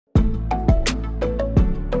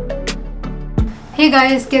Hey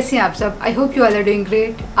guys, कैसे हैं आप सब? I hope you all are doing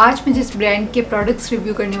great. आज मैं जिस ब्रांड के प्रोडक्ट्स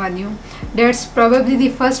रिव्यू करने वाली हूँ, dates probably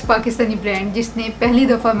the first Pakistani brand जिसने पहली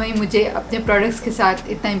दफ़ा में मुझे अपने प्रोडक्ट्स के साथ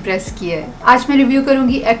इतना इम्प्रेस किया है। आज मैं रिव्यू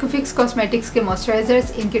करूँगी एक्यूफिक्स कॉस्मेटिक्स के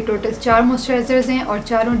मॉइस्चराइजर्स। इनके टोटल 4 मॉइस्चराइजर्स हैं और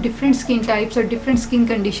चारों डिफरेंट स्किन टाइप्स और डिफरेंट स्किन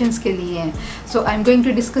कंडीशंस के लिए हैं। सो I am going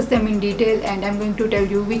to discuss them in detail and I am going to tell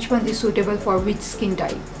you which one is suitable for which skin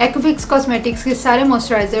type. एक्यूफिक्स cosmetics के सारे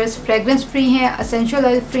moisturisers fragrance free हैं, essential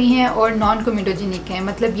oil free हैं और non comedogenic हैं,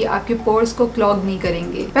 मतलब ये आपके pores को क्लॉग नहीं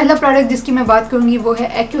करेंगे। पहला प्रोडक्ट जिसकी मैं बात करूंगी वो है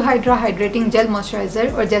एक्यूहाइड्रा हाइड्रेटिंग जेल मॉइस्चराइजर,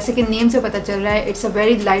 और जैसे कि नेम से पता चल रहा है it's a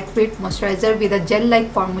very light weight moisturiser with a gel like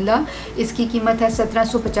formula. इसकी कीमत है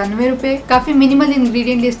 1795 रुपये। काफ़ी मिनिमल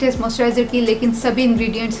इंग्रेडिएंट लिस्ट है इस मॉइस्चराइजर की, लेकिन सभी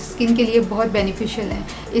इंग्रेडिएंट्स स्किन के लिए बहुत बेनिफिशियल हैं।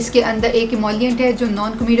 इसके अंदर एक इमोलिएंट है जो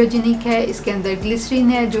नॉन कोमेडोजेनिक है, इसके अंदर ग्लिसरीन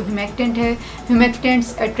है जो ह्यूमेक्टेंट है।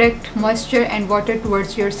 Humectants attract moisture and water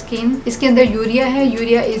towards your skin. इसके अंदर यूरिया है,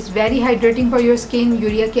 urea is very hydrating for your skin.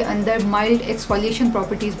 Urea के अंदर माइल्ड एक्सफोलिएशन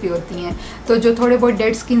प्रॉपर्टीज़ भी होती हैं, तो जो थोड़े बहुत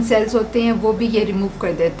डेड स्किन सेल्स होते हैं वो भी ये रिमूव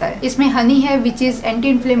कर देता है। इसमें हनी है विच इज़ एंटी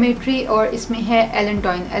इन्फ्लेमेटरी, और इसमें है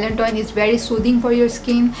allantoin. Allantoin is very soothing for your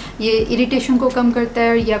skin. ये इरिटेशन को कम करता है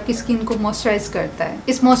और ये आपकी स्किन को मॉइस्चराइज करता है।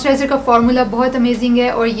 इस मॉइस्चराइजर का फॉर्मूला बहुत अमेजिंग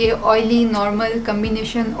है और ये ऑयली, नॉर्मल,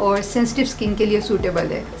 कम्बिनेशन और सेंसिटिव स्किन के लिए सूटेबल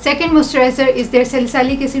है। Second moisturiser is there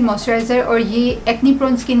salicylic acid moisturiser, और ये एक्नी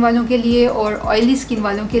प्रोन स्किन वालों के लिए और ऑयली स्किन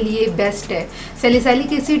वालों के लिए बेस्ट है।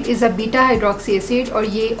 Salicylic acid is a beta hydroxy acid और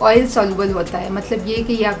ये ऑयल सॉल्युबल होता है, मतलब ये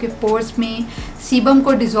कि ये आपके पोर्स में सीबम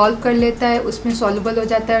को डिज़ोल्व कर लेता है, उसमें सॉल्युबल हो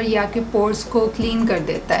जाता है और ये आपके पोर्स को क्लीन कर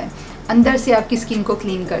देता है, अंदर से आपकी स्किन को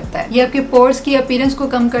क्लीन करता है। ये आपके पोर्स की अपीयरेंस को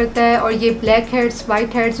कम करता है और ये ब्लैक हेड्स,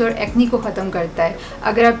 वाइट हेड्स और एक्नी को ख़त्म करता है।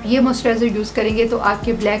 अगर आप ये मॉइस्चराइजर यूज़ करेंगे तो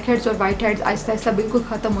आपके ब्लैक हेड्स और वाइट हेड्स आहिस्ता आहिस्ता बिल्कुल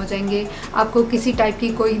ख़त्म हो जाएंगे। आपको किसी टाइप की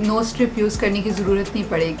कोई नो स्ट्रिप यूज़ करने की ज़रूरत नहीं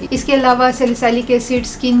पड़ेगी। इसके अलावा सैलिसाइलिक एसिड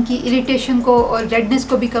स्किन की इरिटेशन को और रेडनेस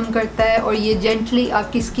को भी कम करता है और ये जेंटली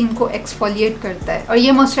आपकी स्किन को एक्सफोलिएट करता है। और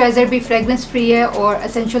ये मॉइस्चराइजर भी फ्रेग्रेंस फ्री है और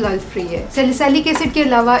एसेंशियल ऑयल फ्री है। सैलिसाइलिक एसिड के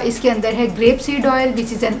अलावा इसके अंदर है grape seed oil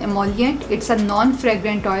which is an emollient. It's a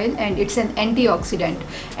non-fragrant oil and it's an antioxidant.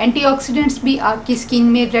 Antioxidants भी आपकी स्किन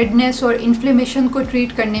में रेडनेस और इन्फ्लेमेशन को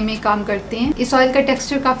ट्रीट करने में काम करते हैं। इस ऑयल का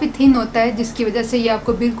टेक्सचर काफ़ी थिन होता है जिसकी वजह से ये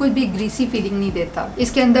आपको बिल्कुल भी ग्रीसी फीलिंग नहीं देता।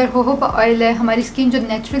 इसके अंदर जोहोबा ऑयल है। हमारी स्किन जो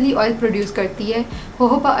नेचुरली ऑयल प्रोड्यूस करती है,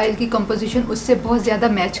 जोहोबा ऑयल की कंपोजिशन उससे बहुत ज़्यादा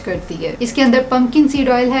मैच करती है। इसके अंदर पंपकिन सीड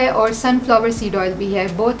ऑयल है और सनफ्लावर सीड ऑयल भी है।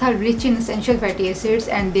 Both are rich in essential fatty acids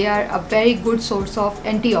and they are a very good source of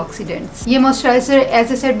antioxidants. ये moisturiser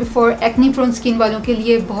as a said before acne prone skin वालों के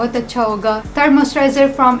लिए बहुत अच्छा होगा। Third moisturiser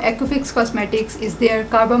from एक्यूफिक्स cosmetics is there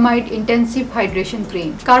carbamide intensive hydration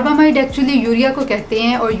cream. Carbamide actually urea को कहते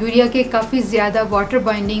हैं और यूरिया के काफी ज्यादा वाटर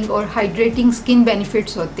बाइंडिंग और हाइड्रेटिंग स्किन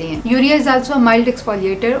बेनिफिट्स होते हैं। Urea is also mild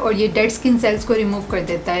exfoliator और ये डेड स्किन सेल्स को रिमूव कर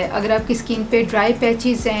देता है। अगर आपकी स्किन पे ड्राई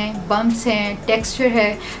पैचेस हैं, बम्प्स हैं, टेक्सचर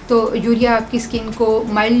है, तो यूरिया आपकी स्किन को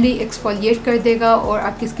माइल्डली एक्सफोलिएट कर देगा और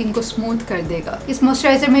आपकी स्किन को स्मूथ कर देगा। इस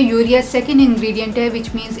मॉइस्चराइजर में यूरिया सेकेंड इंग्रेडिएंट है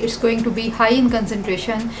which means it's going to be high in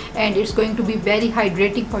concentration and it's going to be very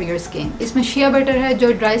hydrating for your skin. इसमें शिया बटर है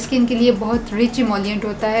जो ड्राई स्किन के लिए बहुत रिच इमोलिएंट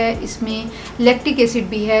होता है। इसमें लैक्टिक एसिड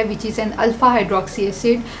भी है which is an alpha hydroxy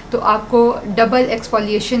acid, तो आपको डबल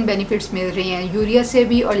एक्सफोलिएशन बेनिफिट्स मिल रहे हैं यूरिया से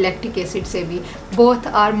भी और लैक्टिक एसिड से भी। Both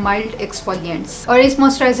are mild exfoliants. और इस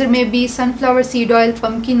मॉइस्चराइजर में भी sunflower seed oil,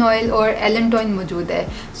 pumpkin oil और एलेंटॉइन मौजूद है।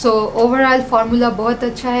 सो ओवरऑल फार्मूला बहुत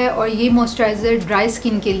अच्छा है और ये मॉइस्चराइजर ड्राई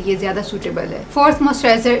स्किन के लिए ज़्यादा सूटेबल है। Fourth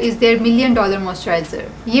moisturiser is there $1 million moisturiser.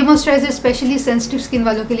 ये मॉइस्चराइजर स्पेशली सेंसिटिव स्किन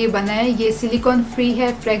वालों के लिए बना है। ये सिलिकॉन फ्री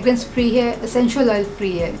है, फ्रेग्रेंस फ्री है, एसेंशियल ऑयल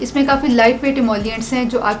फ्री है। इसमें काफ़ी लाइट वेट इमोलिएंट्स हैं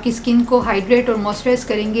जो आपकी स्किन को हाइड्रेट और मॉइस्चराइज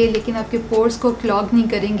करेंगे, लेकिन आपके पोर्स को क्लॉग नहीं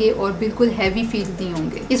करेंगे और बिल्कुल हैवी फील नहीं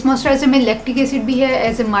होंगे। इस मॉइस्चराइजर में लैक्टिक एसिड भी है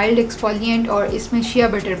एज ए माइल्ड एक्सफोलिएंट और इसमें शिया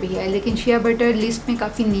बटर भी है, लेकिन शिया बटर लिस्ट में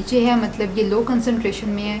काफ़ी नीचे है, मतलब ये लो कंसनट्रेशन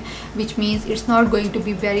में है which means it's not going to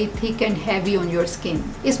be very thick and heavy on your skin.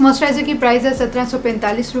 इस मॉइस्चराइजर की प्राइस है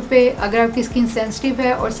 1745 रुपये। अगर आपकी स्किन सेंसिटिव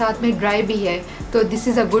है और साथ में ड्राई भी है तो this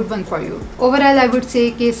is a good one for you. Overall I would say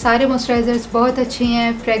कि सारे मॉइस्चराइजर्स बहुत अच्छे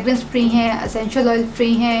हैं, फ्रेग्रेंस फ्री हैं, एसेंशियल ऑयल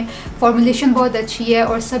फ्री हैं, फॉर्मुलेशन बहुत अच्छी है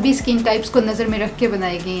और सभी स्किन टाइप्स को नज़र में रख के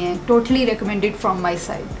बनाए गए हैं। Totally recommended from my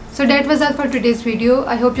side. So that was all for today's video.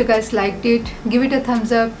 I hope you guys liked it. Give it a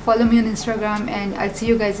thumbs up, follow me on Instagram, and I'll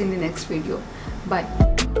see you guys in the next video. Bye.